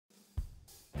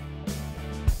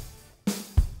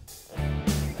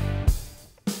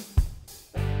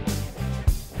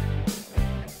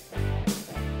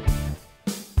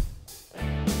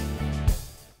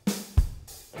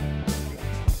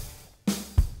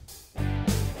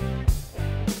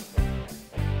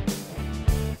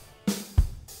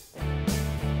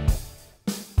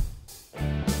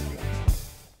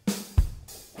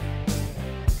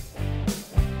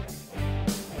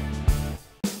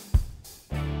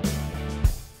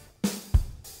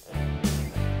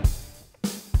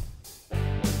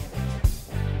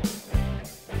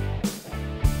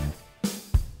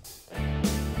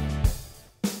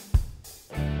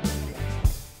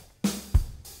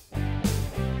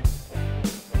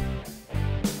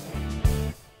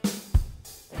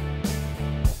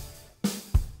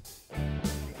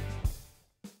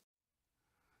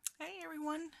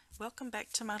Welcome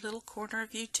back to my little corner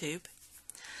of YouTube.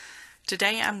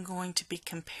 Today I'm going to be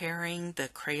comparing the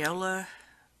Crayola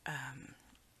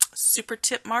Super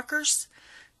Tip markers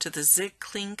to the Zig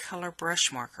Clean Color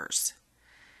brush markers.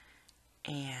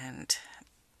 And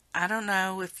I don't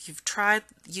know if you've tried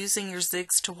using your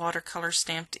Zigs to watercolor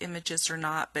stamped images or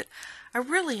not, but I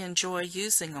really enjoy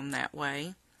using them that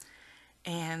way.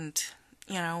 And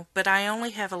but I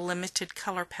only have a limited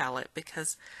color palette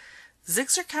because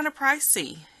Zigs are kind of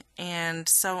pricey, and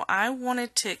so I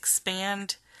wanted to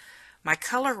expand my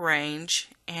color range,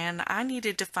 and I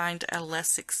needed to find a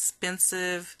less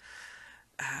expensive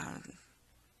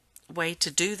way to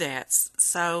do that.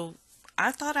 So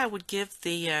I thought I would give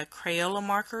the Crayola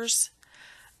markers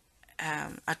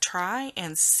a try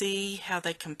and see how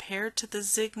they compare to the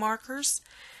Zig markers.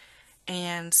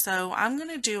 And so I'm going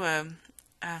to do a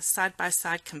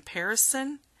side-by-side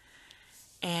comparison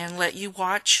and let you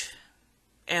watch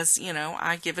as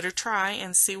I give it a try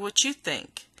and see what you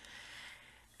think.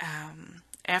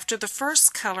 After the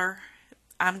first color,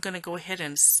 I'm going to go ahead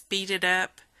and speed it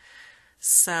up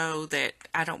so that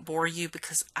I don't bore you,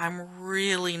 because I'm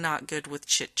really not good with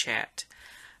chit chat.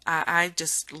 I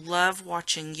just love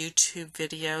watching YouTube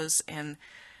videos and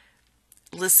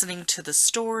listening to the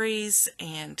stories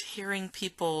and hearing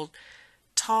people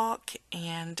talk,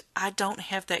 and I don't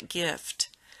have that gift.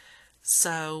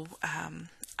 So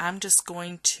I'm just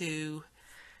going to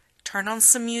turn on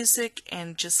some music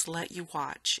and just let you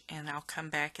watch, and I'll come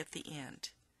back at the end.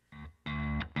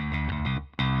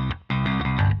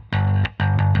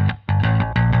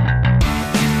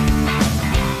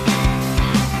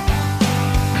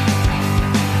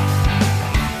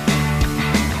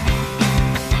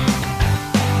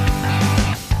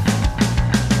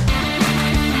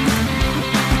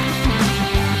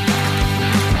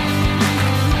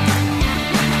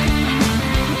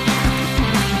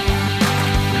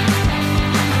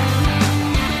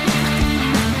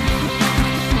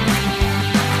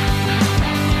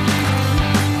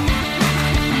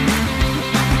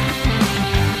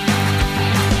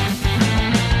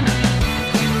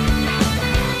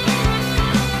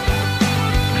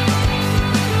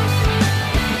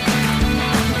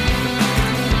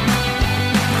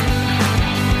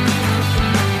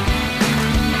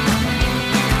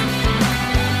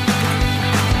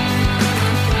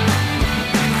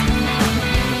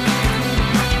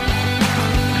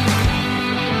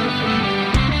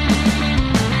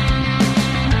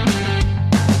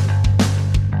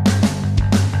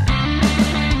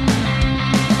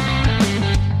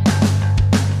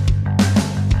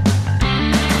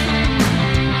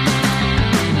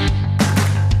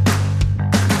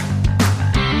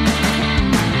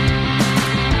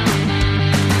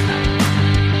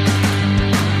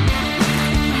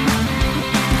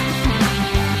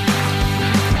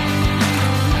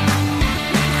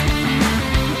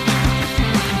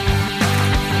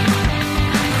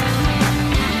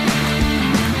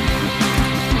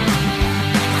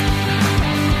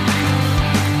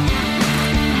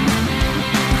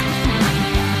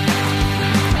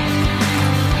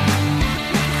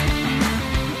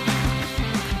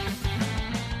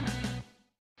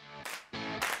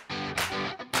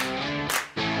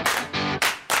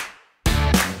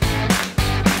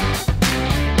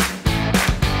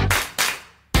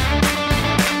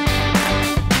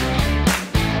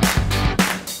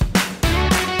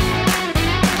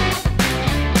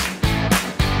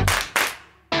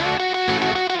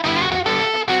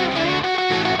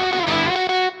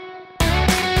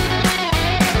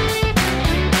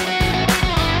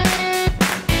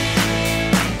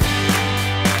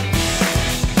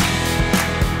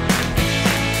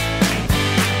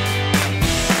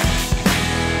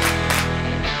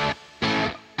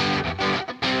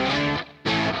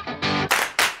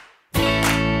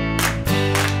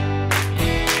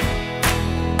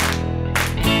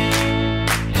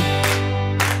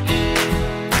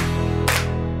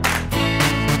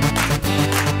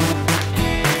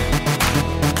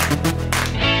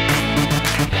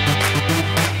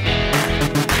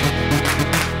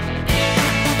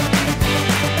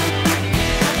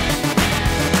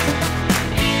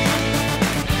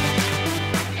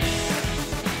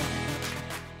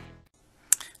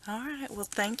 Well,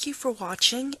 thank you for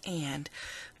watching, and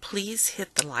please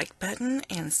hit the like button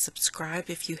and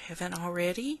subscribe if you haven't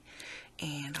already,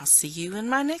 and I'll see you in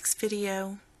my next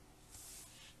video.